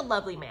 Such a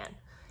lovely man.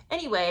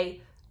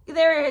 Anyway,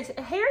 Harry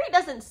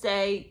doesn't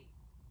say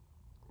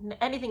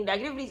anything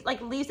negative. He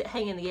like leaves it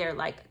hanging in the air.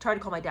 Like, tried to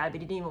call my dad,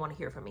 but he didn't even want to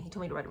hear from me. He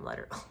told me to write him a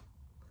letter.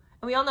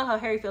 And we all know how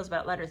Harry feels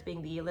about letters,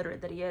 being the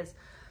illiterate that he is.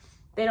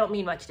 They don't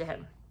mean much to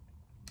him.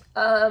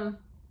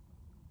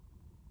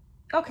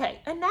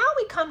 Okay, and now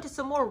we come to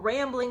some more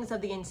ramblings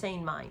of the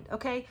insane mind.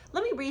 Okay,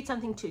 let me read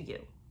something to you.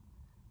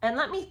 And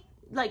let me,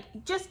 like,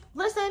 just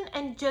listen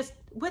and just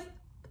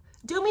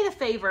do me the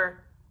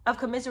favor of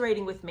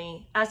commiserating with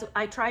me as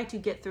I try to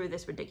get through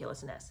this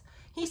ridiculousness.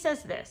 He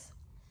says this,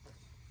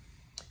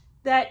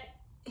 that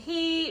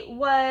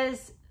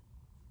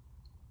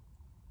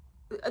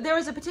there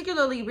was a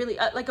particularly really,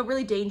 like a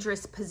really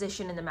dangerous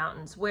position in the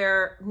mountains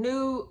where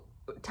new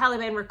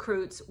Taliban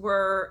recruits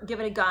were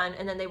given a gun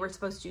and then they were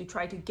supposed to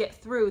try to get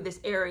through this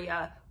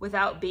area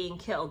without being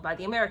killed by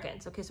the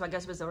Americans. Okay, so I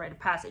guess it was the rite of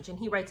passage. And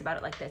he writes about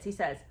it like this. He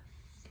says,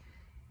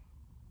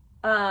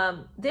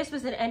 this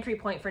was an entry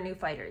point for new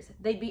fighters.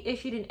 They'd be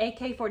issued an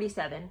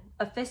AK-47,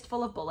 a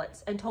fistful of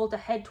bullets, and told to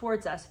head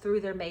towards us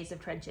through their maze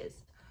of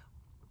trenches.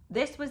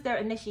 This was their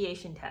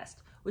initiation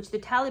test, which the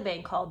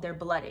Taliban called their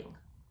blooding.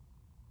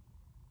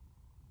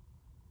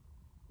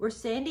 Were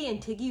Sandy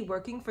and Tiggy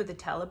working for the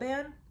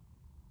Taliban?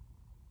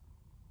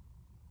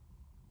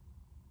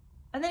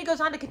 And then he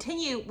goes on to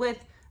continue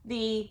with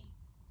the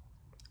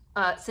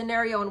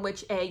scenario in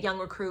which a young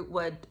recruit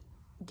would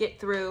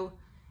get through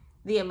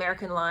the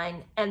American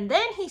line. And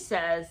then he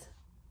says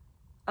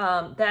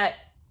that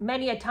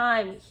many a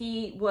time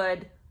he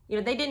would, the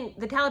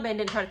Taliban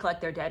didn't try to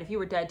collect their dead. If you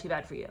were dead, too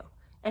bad for you.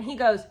 And he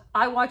goes,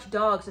 I watched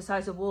dogs the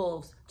size of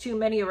wolves chew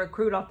many a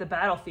recruit off the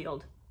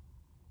battlefield.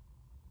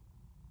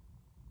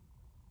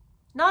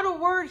 Not a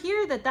word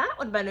here that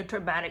would have been a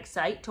traumatic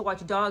sight to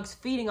watch dogs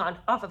feeding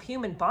off of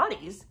human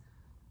bodies.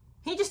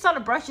 He just sort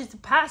of brushes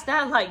past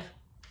that like,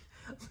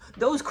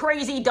 those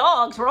crazy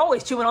dogs were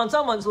always chewing on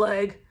someone's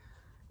leg.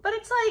 But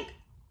it's like,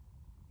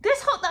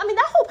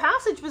 that whole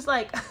passage was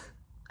like,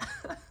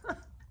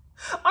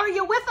 are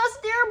you with us,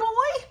 dear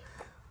boy?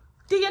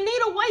 Do you need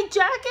a white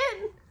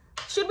jacket?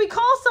 Should we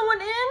call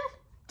someone in?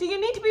 Do you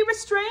need to be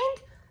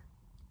restrained?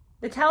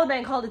 The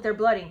Taliban called it their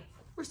blooding.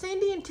 Were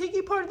Sandy and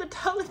Tiggy part of the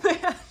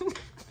Taliban?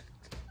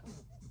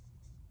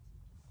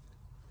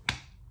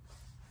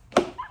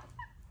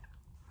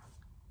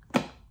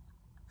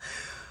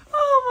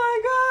 Oh my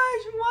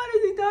gosh, what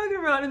is he talking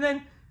about? And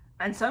then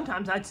And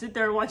sometimes I'd sit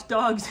there and watch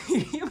dogs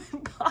eat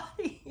human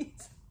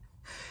bodies.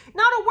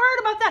 Not a word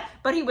about that.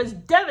 But he was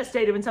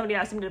devastated when somebody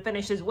asked him to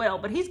finish his will.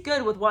 But he's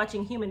good with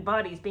watching human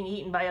bodies being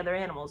eaten by other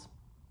animals.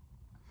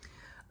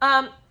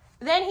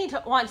 Then he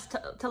wants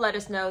to let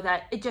us know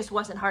that it just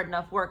wasn't hard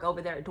enough work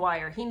over there at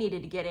Dwyer. He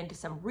needed to get into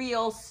some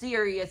real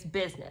serious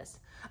business.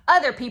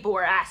 Other people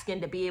were asking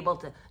to be able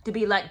to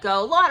be let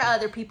go. A lot of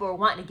other people were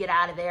wanting to get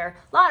out of there.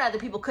 A lot of other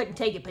people couldn't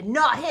take it, but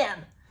not him.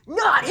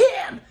 Not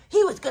him.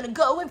 He was going to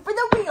go in for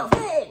the real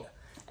thing.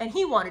 And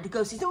he wanted to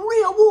go see some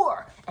real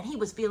war. And he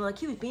was feeling like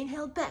he was being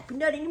held back, but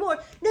not anymore.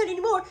 Not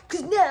anymore.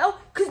 Because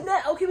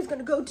now he was going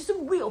to go to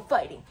some real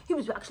fighting. He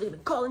was actually going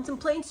to call in some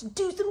planes to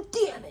do some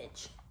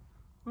damage.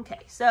 Okay,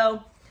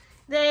 so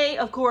they,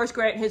 of course,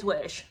 grant his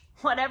wish.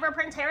 Whatever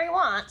Prince Harry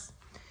wants.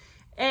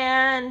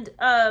 And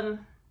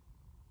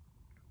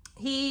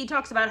he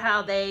talks about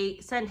how they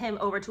send him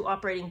over to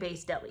Operating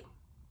Base Delhi.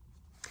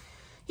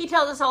 He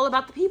tells us all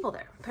about the people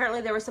there. Apparently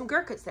there were some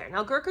Gurkhas there.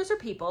 Now, Gurkhas are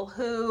people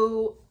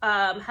who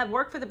have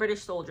worked for the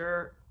British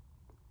soldier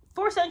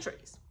for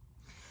centuries.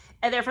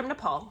 And they're from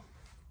Nepal.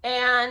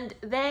 And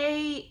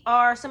they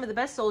are some of the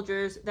best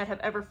soldiers that have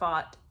ever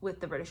fought with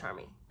the British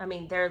Army. I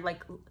mean, they're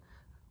like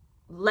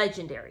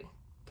legendary,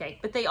 okay?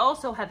 But they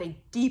also have a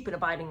deep and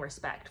abiding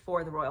respect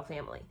for the royal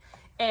family.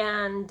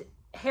 And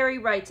Harry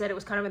writes that it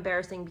was kind of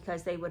embarrassing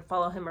because they would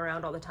follow him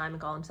around all the time and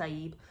call him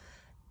Sahib.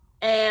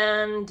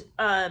 And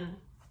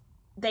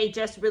they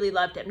just really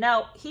loved him.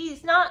 Now,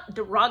 he's not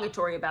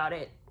derogatory about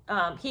it.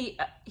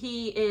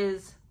 He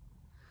is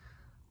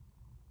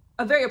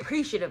very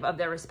appreciative of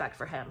their respect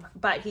for him.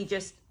 But he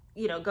just,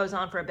 goes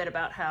on for a bit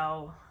about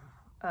how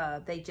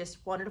they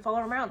just wanted to follow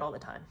him around all the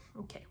time.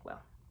 Okay,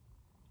 well.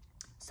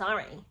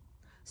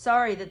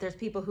 Sorry that there's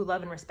people who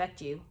love and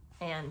respect you.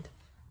 And,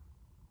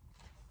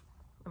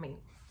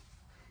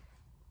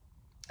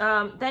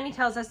 then he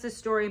tells us this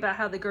story about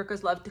how the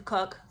Gurkhas love to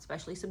cook,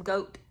 especially some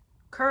goat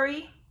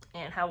curry,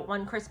 and how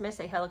one Christmas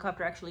a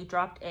helicopter actually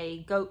dropped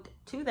a goat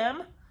to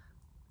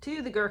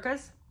the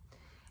Gurkhas.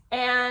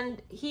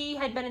 And he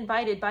had been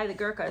invited by the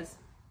Gurkhas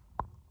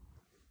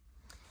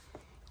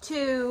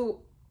to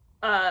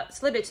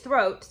slit its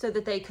throat so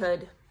that they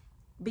could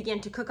begin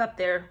to cook up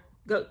their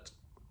goat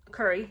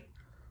curry.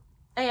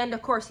 And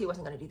of course he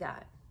wasn't going to do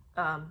that.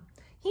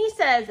 He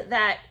says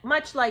that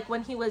much like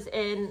when he was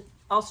in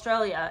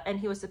Australia and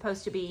he was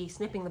supposed to be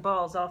snipping the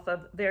balls off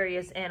of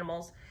various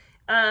animals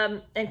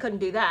and couldn't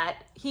do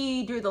that,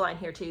 he drew the line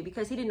here too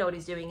because he didn't know what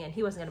he's doing and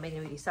he wasn't going to make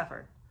anybody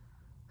suffer.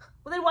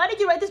 Well, then why did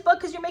you write this book?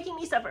 Because you're making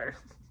me suffer.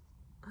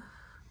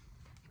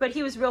 But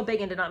he was real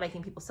big into not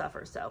making people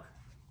suffer, so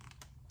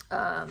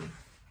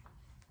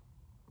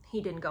he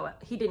didn't go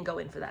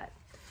in for that.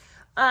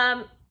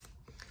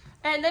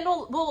 And then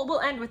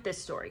we'll end with this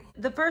story.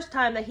 The first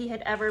time that he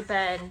had ever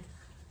been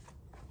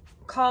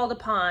called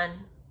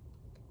upon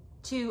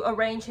to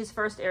arrange his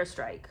first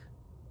airstrike,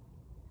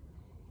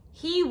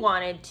 he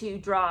wanted to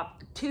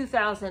drop a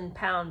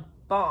 2,000-pound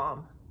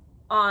bomb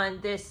on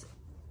this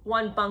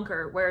one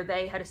bunker where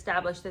they had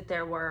established that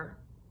there was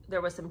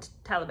some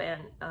Taliban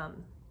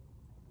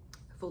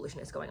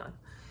foolishness going on.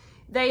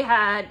 They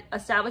had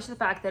established the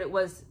fact that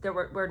there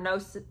were no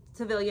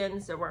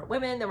civilians, there weren't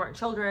women, there weren't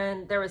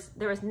children, there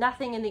was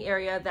nothing in the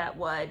area that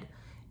would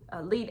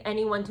lead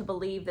anyone to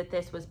believe that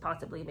this was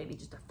possibly maybe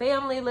just a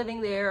family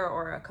living there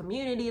or a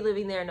community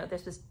living there. No,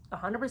 this was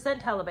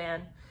 100%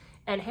 Taliban.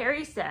 And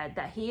Harry said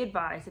that he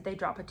advised that they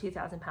drop a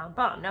 2,000-pound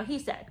bomb. Now he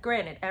said,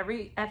 granted,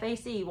 every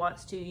FAC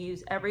wants to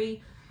use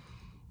every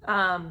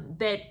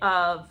bit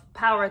of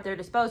power at their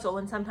disposal,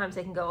 and sometimes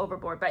they can go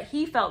overboard. But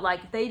he felt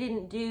like if they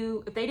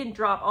didn't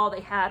drop all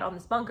they had on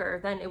this bunker,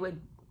 then it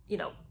would,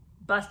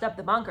 bust up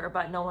the bunker,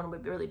 but no one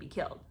would really be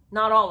killed.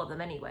 Not all of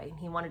them anyway.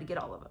 He wanted to get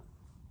all of them.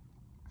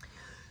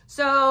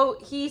 So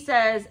he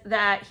says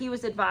that he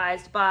was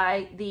advised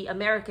by the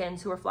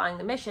Americans who were flying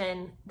the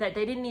mission that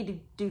they didn't need to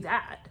do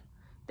that.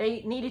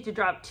 They needed to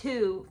drop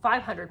 2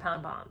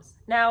 500-pound bombs.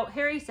 Now,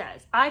 Harry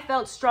says, I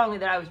felt strongly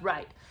that I was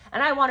right.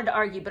 And I wanted to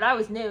argue, but I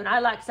was new and I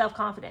lacked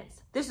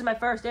self-confidence. This is my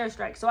first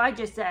airstrike, so I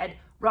just said,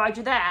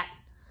 Roger that.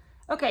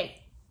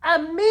 Okay,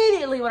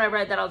 immediately when I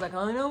read that, I was like,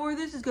 I know where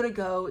this is going to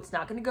go. It's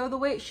not going to go the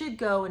way it should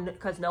go, and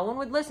because no one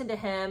would listen to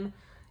him.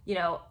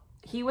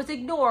 He was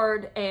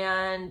ignored,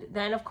 and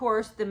then, of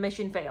course, the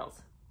mission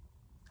fails.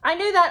 I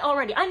knew that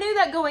already. I knew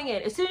that going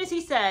in. As soon as he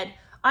said,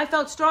 I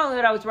felt strongly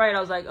that I was right, I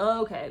was like,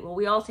 oh, okay, well,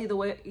 we all see the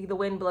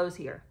wind blows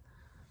here.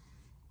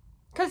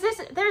 Because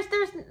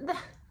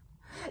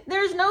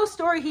there's no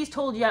story he's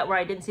told yet where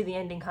I didn't see the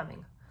ending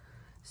coming.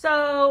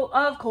 So,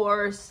 of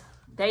course,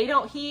 they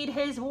don't heed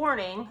his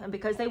warning, and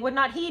because they would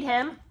not heed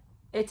him,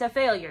 it's a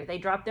failure. They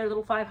drop their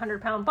little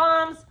 500-pound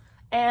bombs,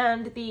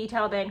 and the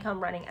Taliban come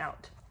running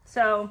out.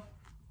 So,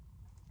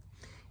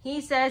 he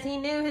says he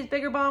knew his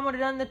bigger bomb would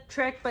have done the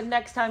trick, but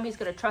next time he's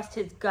going to trust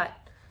his gut,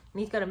 and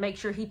he's going to make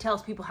sure he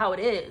tells people how it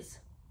is.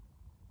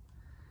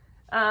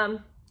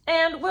 And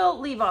we'll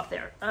leave off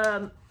there.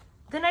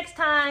 The next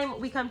time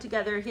we come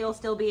together, he'll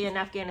still be in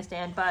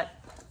Afghanistan, but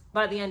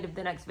by the end of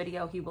the next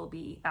video, he will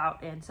be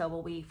out, and so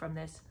will we from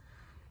this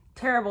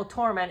terrible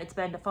torment it's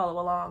been to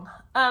follow along.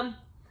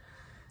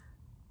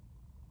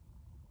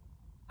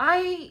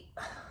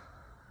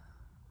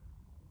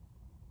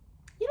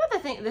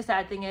 The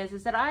sad thing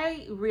is that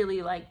I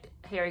really liked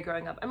Harry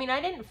growing up. I mean, I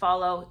didn't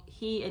follow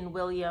he and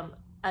William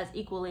as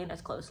equally and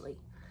as closely.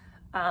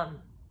 I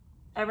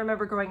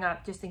remember growing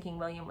up just thinking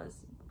William was,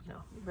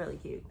 really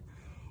cute.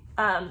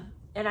 And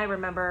I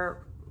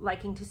remember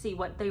liking to see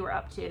what they were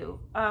up to.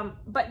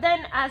 But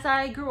then as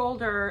I grew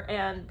older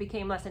and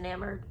became less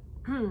enamored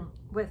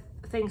with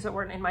things that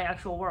weren't in my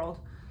actual world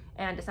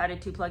and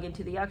decided to plug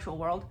into the actual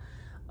world,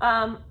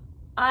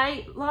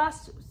 I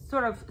lost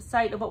sort of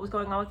sight of what was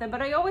going on with him,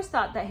 but I always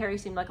thought that Harry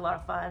seemed like a lot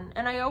of fun,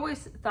 and I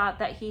always thought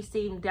that he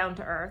seemed down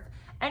to earth.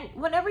 And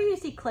whenever you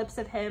see clips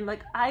of him,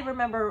 like I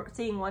remember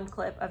seeing one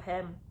clip of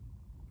him,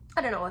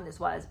 I don't know when this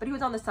was, but he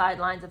was on the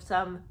sidelines of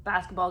some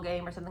basketball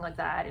game or something like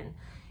that, and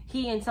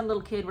he and some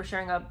little kid were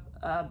sharing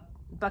a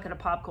bucket of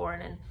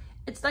popcorn, and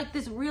it's like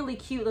this really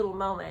cute little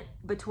moment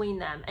between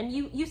them. And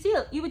you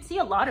would see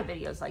a lot of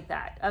videos like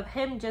that of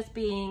him just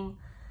being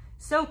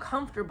so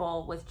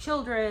comfortable with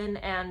children,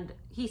 and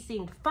he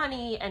seemed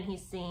funny, and he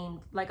seemed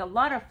like a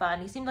lot of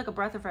fun. He seemed like a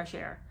breath of fresh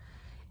air.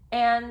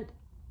 And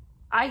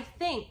I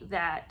think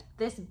that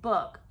this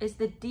book is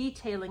the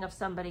detailing of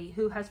somebody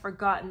who has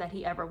forgotten that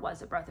he ever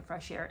was a breath of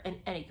fresh air in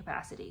any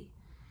capacity,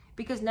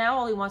 because now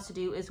all he wants to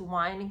do is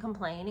whine and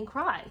complain and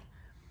cry.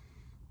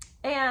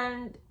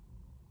 And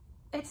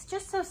it's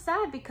just so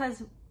sad,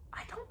 because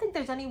I don't think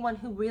there's anyone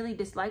who really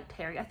disliked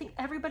Harry. I think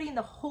everybody in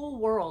the whole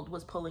world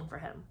was pulling for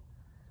him,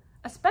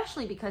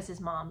 especially because his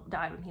mom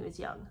died when he was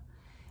young.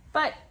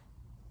 But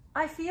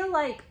I feel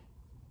like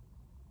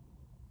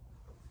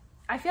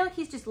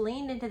he's just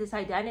leaned into this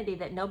identity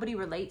that nobody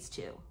relates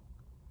to.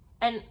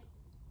 And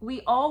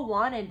we all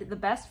wanted the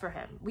best for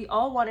him. We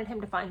all wanted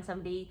him to find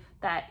somebody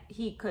that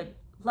he could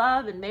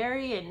love and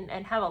marry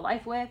and have a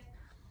life with.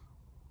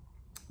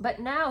 But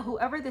now,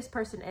 whoever this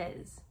person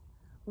is,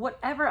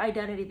 whatever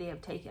identity they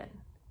have taken,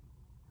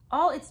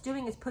 all it's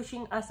doing is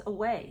pushing us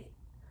away.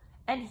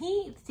 And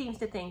he seems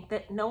to think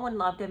that no one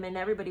loved him and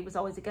everybody was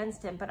always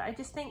against him. But I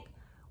just think,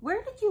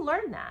 where did you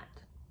learn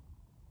that?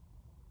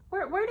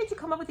 Where did you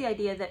come up with the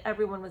idea that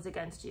everyone was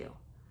against you?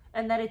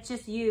 And that it's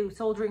just you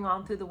soldiering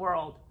on through the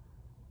world,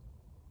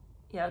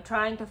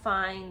 trying to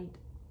find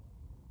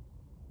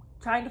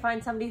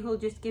somebody who will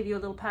just give you a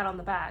little pat on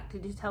the back to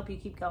just help you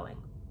keep going?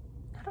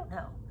 I don't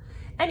know.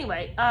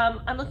 Anyway,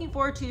 I'm looking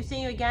forward to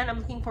seeing you again. I'm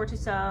looking forward to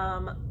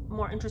some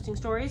more interesting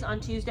stories on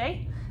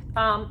Tuesday.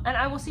 And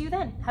I will see you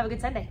then. Have a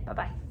good Sunday.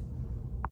 Bye-bye.